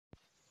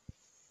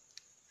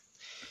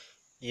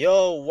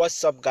Yo,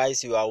 what's up,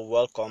 guys? You are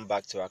welcome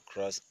back to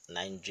Across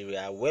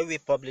Nigeria, where we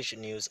publish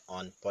news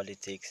on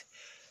politics,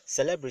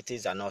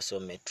 celebrities, and also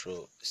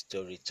metro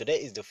story. Today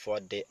is the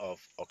 4th day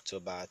of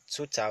October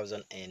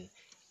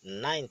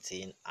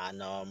 2019,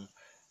 and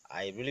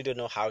I really don't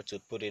know how to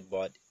put it,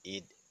 but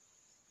it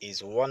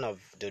is one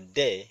of the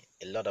day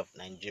a lot of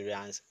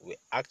Nigerians were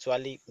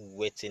actually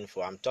waiting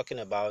for. I'm talking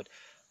about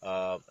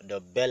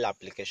the bail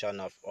application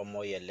of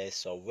Omoyele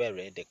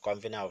Sowore, the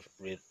convener of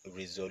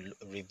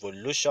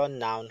Revolution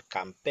Now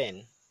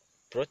campaign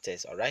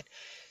protest. All right,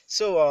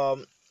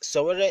 so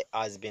Sowore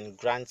has been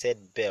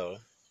granted bail,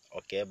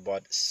 okay,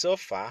 but so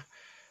far,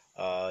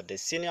 the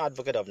senior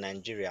advocate of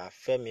Nigeria,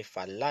 Femi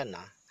Falana,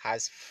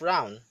 has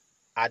frowned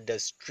at the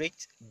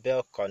strict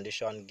bail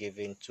condition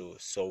given to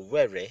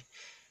Sowore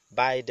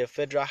by the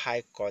Federal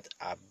High Court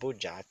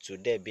Abuja,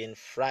 today being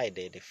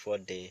Friday, the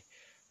 4th day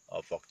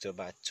of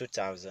October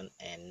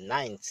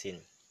 2019.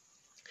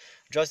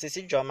 Justice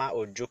Ijeoma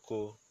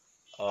Ojukwu,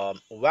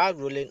 while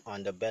ruling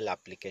on the bail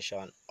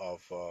application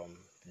of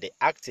the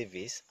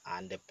activist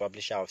and the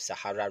publisher of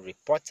Sahara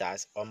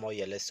Reporters,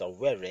 Omoyele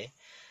Sowore,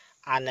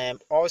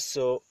 and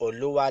also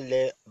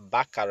Olawale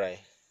Bakare,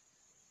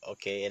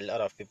 okay, a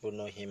lot of people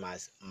know him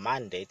as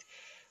Mandate,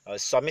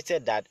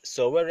 submitted that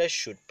Sowore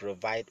should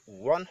provide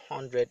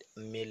 100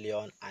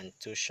 million and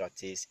two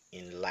sureties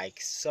in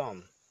like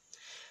sum.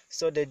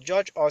 So the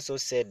judge also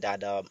said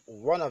that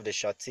one of the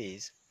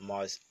sureties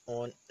must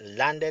own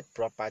landed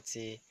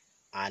property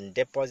and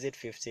deposit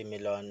 50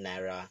 million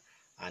naira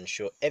and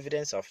show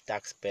evidence of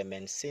tax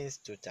payment since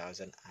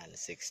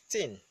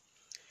 2016.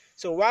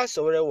 So while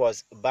Sowore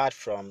was barred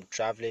from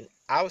traveling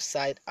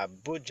outside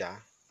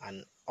Abuja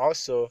and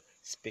also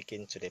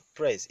speaking to the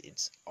press,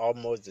 it's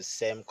almost the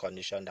same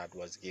condition that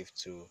was given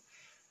to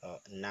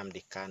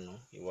Nnamdi Kanu.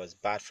 He was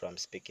barred from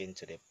speaking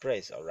to the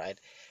press, all right.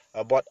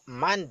 But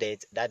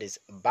Mandate, that is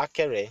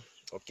Bakare,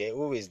 okay,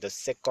 who is the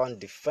second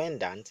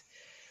defendant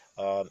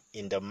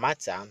in the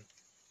matter,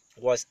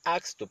 was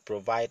asked to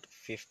provide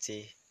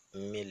 50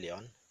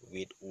 million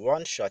with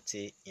one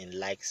surety in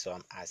like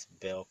sum as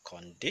bail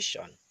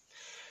condition.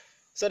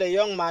 So the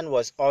young man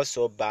was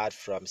also barred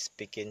from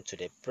speaking to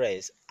the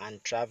press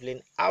and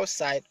traveling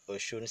outside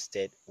Osun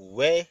State,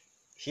 where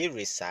he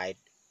resides,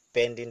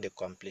 pending the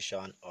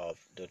completion of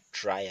the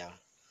trial.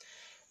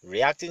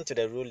 Reacting to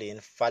the ruling,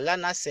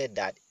 Falana said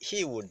that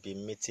he would be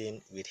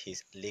meeting with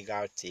his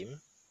legal team,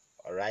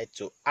 all right,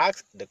 to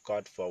ask the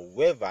court for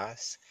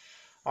waivers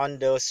on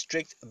the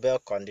strict bail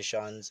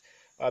conditions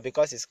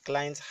because his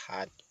client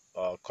had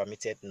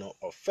committed no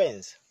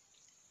offense.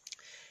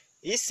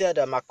 He said,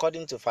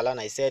 according to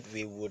Falana, he said,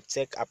 we would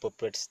take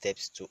appropriate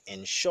steps to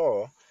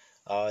ensure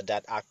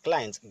that our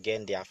clients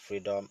gain their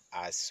freedom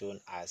as soon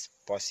as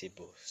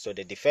possible. So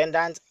the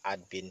defendant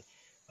had been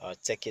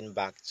taken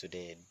back to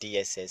the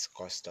DSS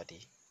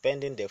custody,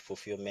 pending the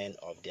fulfillment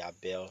of their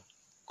bail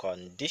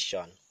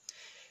condition.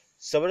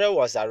 Sowore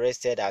was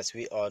arrested, as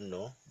we all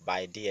know,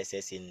 by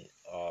DSS in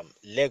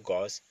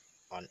Lagos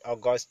on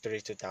August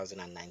 3,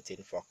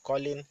 2019 for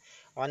calling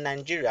on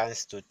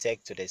Nigerians to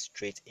take to the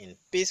street in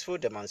peaceful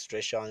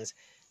demonstrations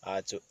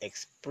to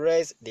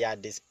express their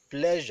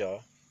displeasure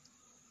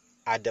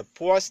at the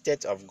poor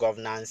state of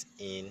governance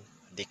in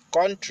the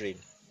country.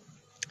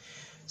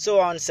 So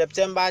on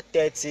September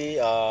 30,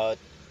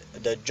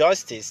 the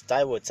Justice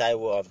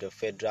Taiwo of the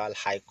Federal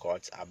High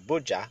Court,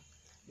 Abuja,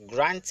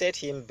 granted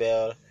him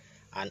bail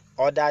and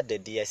ordered the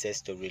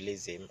DSS to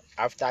release him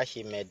after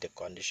he met the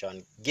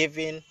condition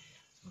given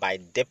by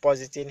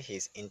depositing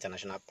his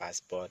international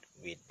passport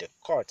with the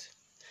court.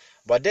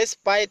 But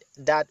despite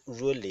that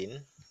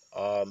ruling,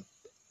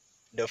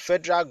 the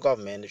federal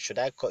government, should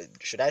I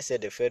say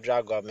the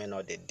federal government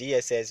or the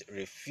DSS,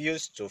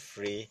 refused to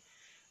free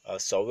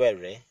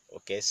Sowore.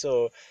 Okay,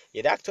 so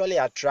it actually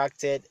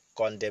attracted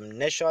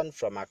condemnation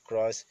from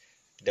across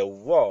the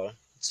world.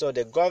 So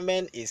the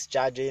government is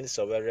charging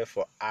Sowore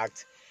for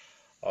acts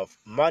of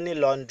money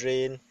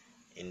laundering,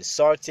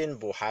 insulting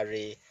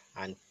Buhari,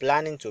 and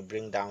planning to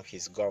bring down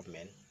his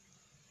government.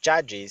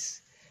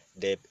 Charges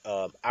the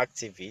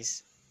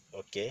activists,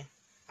 okay,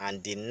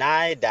 and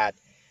deny that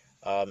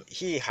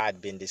he had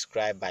been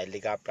described by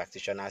legal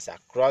practitioners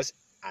across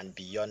and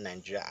beyond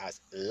Nigeria as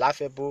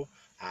laughable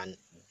and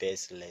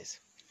baseless.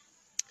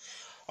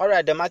 All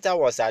right, the matter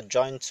was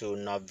adjourned to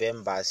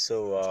November,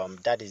 so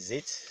that is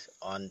it.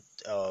 On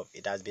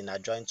it has been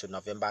adjourned to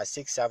November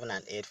 6, 7,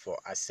 and 8 for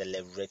a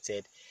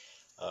celebrated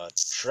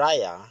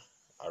trial.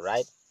 All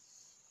right,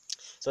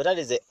 so that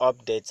is the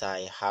update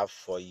I have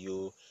for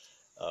you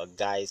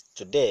guys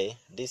today,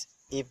 this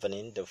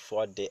evening, the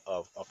 4th day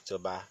of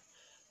October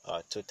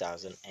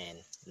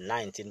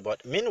 2019.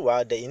 But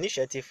meanwhile, the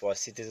Initiative for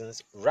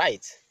Citizens'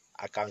 Rights,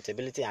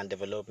 Accountability and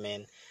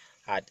Development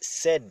had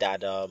said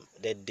that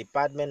the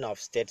Department of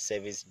State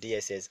Service,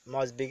 DSS,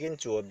 must begin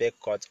to obey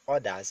court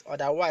orders,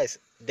 otherwise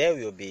there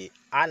will be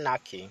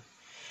anarchy.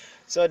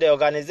 So the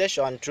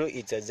organization, through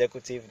its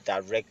executive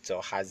director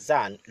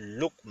Hassan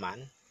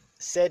Lukman,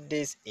 said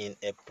this in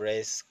a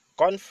press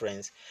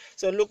conference.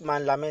 So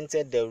Lukman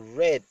lamented the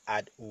raid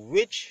at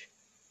which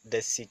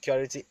the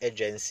security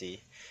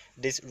agency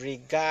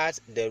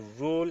disregards the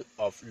rule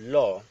of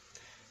law,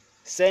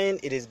 saying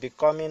it is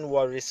becoming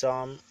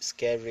worrisome,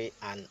 scary,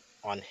 and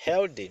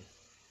unhealthy.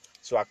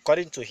 So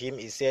according to him,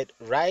 he said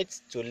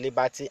rights to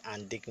liberty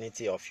and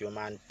dignity of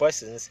human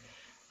persons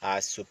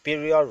are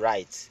superior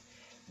rights.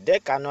 They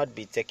cannot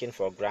be taken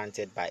for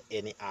granted by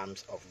any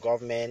arms of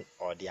government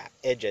or their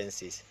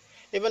agencies.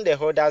 Even the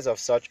holders of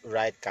such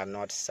rights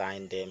cannot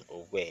sign them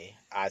away,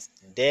 as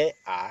they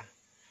are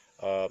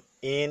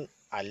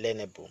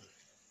inalienable.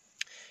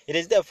 It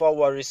is therefore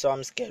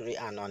worrisome, scary,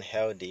 and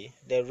unhealthy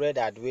the rate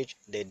at which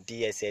the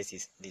DSS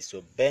is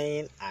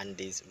disobeying and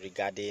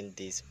disregarding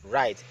this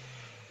right.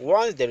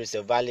 Once there is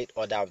a valid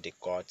order of the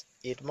court,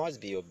 it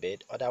must be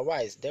obeyed,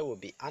 otherwise there will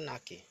be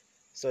anarchy.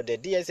 So the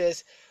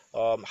DSS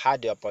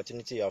had the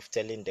opportunity of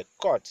telling the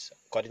court,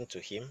 according to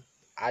him,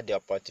 had the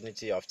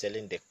opportunity of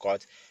telling the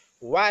court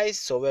why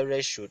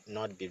Sowore should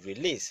not be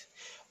released.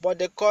 But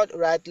the court,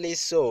 rightly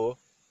so,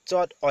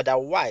 thought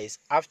otherwise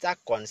after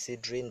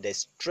considering the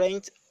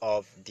strength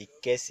of the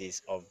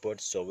cases of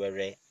both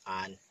Sowore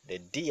and the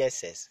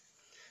DSS.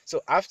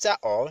 So after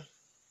all,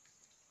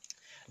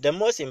 the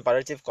most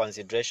imperative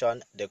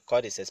consideration the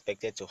court is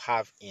expected to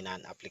have in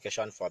an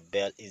application for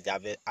bail is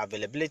the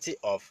availability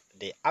of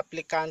the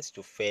applicants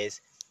to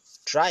face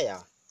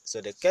trial. So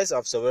the case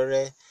of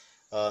Sowore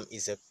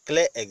is a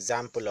clear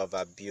example of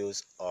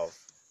abuse of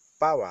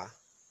power,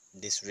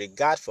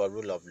 disregard for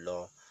rule of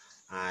law,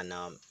 and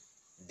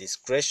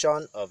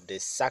discretion of the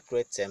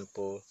sacred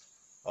temple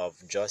of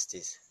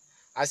justice.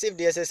 As if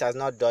DSS has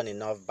not done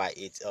enough by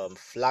its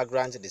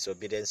flagrant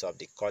disobedience of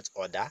the court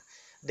order,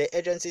 the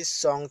agency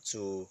sung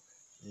to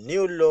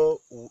new law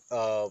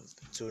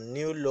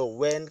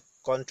when,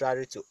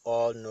 contrary to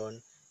all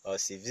known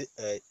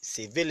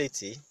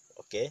civility,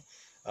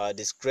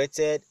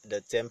 discredited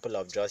the temple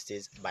of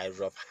justice by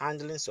rough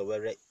handling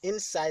Sowore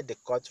inside the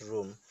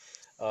courtroom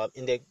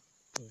in the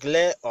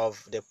glare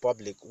of the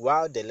public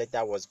while the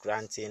latter was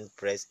granting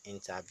press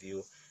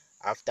interview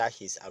after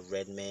his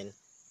arraignment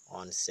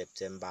on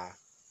September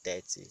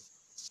 30.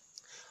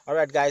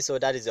 Alright guys, so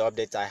that is the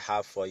update I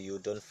have for you.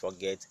 Don't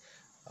forget,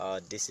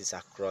 this is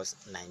across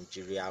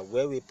Nigeria,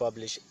 where we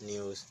publish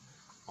news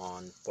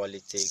on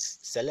politics,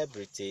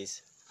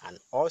 celebrities, and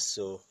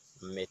also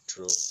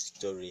metro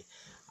story.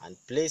 And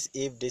please,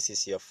 if this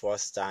is your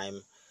first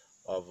time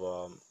of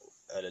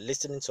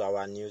listening to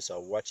our news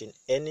or watching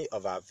any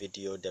of our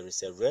video, there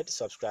is a red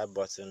subscribe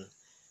button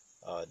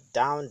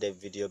down the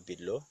video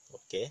below.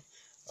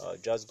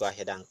 Just go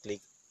ahead and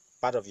click.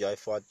 Part of your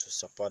effort to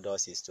support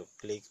us is to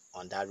click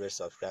on that red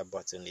subscribe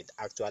button. It's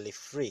actually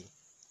free.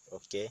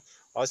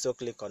 Also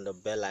click on the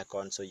bell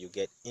icon so you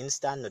get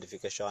instant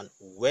notification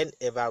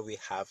whenever we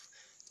have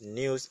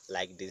news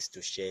like this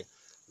to share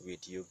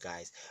with you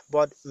guys.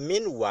 But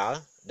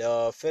meanwhile,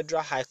 the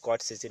Federal High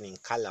Court sitting in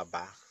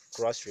Calabar,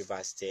 Cross River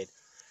State,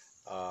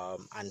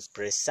 and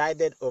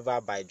presided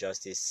over by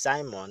Justice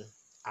Simon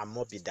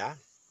Amobida,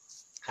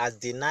 has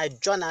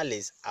denied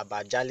journalist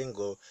Agba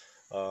Jalingo.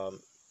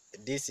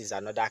 This is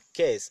another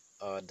case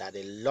that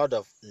a lot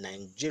of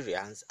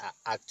Nigerians are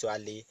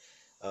actually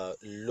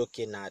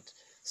looking at.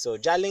 So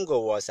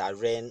Jalingo was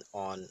arraigned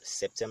on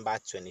September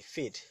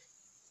 25th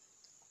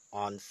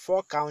on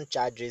 4-count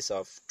charges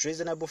of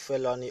treasonable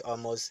felony,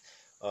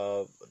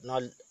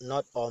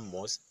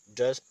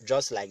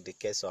 just like the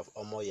case of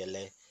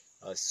Omoyele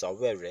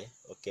Sowore.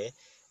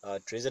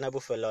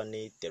 Treasonable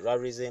felony,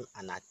 terrorism,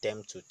 and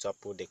attempt to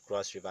topple the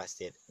Cross River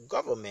State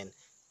government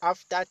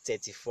after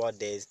 34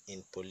 days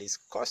in police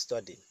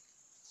custody.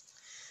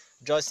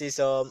 Justice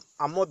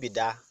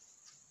Amobida,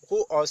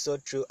 who also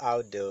threw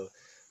out the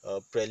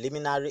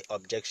preliminary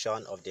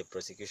objection of the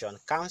prosecution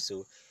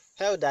counsel,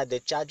 held that the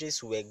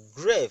charges were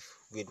grave,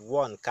 with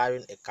one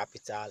carrying a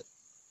capital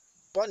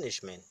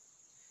punishment.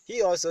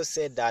 He also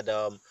said that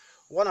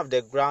one of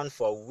the grounds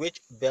for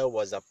which bail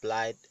was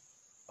applied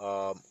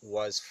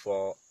was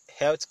for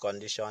health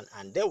condition,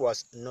 and there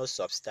was no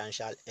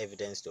substantial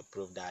evidence to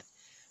prove that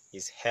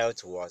his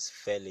health was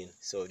failing.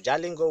 So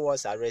Jalingo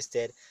was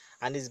arrested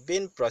and is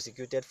being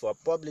prosecuted for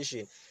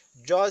publishing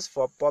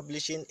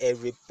a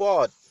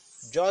report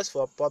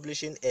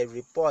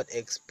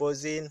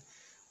exposing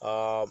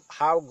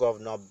how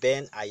Governor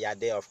Ben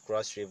Ayade of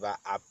Cross River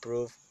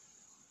approved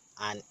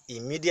and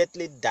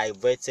immediately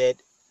diverted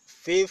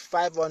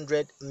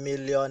 500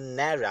 million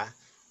naira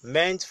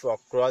meant for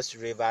Cross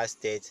River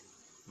State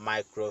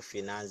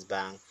Microfinance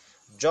Bank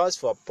just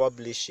for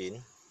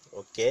publishing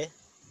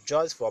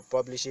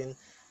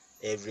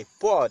a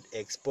report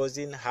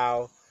exposing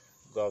how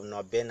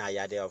Governor Ben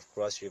Ayade of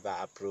Cross River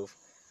approved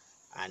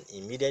and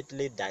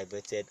immediately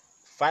diverted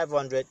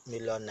 500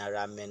 million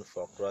naira meant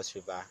for Cross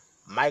River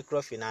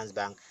Microfinance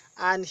Bank,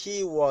 and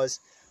he was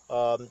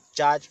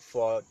charged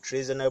for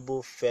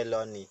treasonable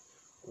felony.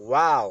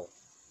 Wow,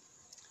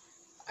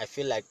 I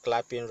feel like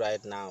clapping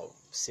right now.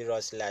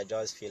 Seriously, I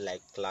just feel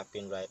like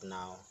clapping right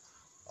now.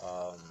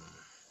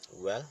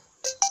 Well,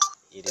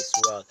 it is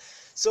well.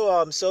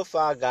 So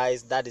far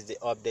guys, that is the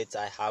update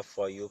I have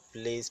for you.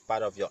 Please,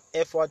 part of your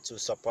effort to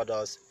support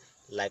us,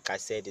 like I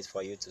said, is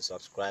for you to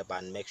subscribe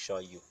and make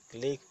sure you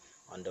click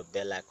on the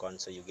bell icon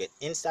so you get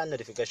instant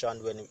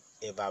notification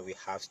whenever we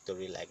have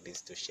story like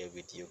this to share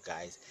with you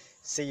guys.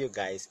 See you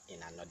guys in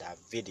another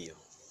video.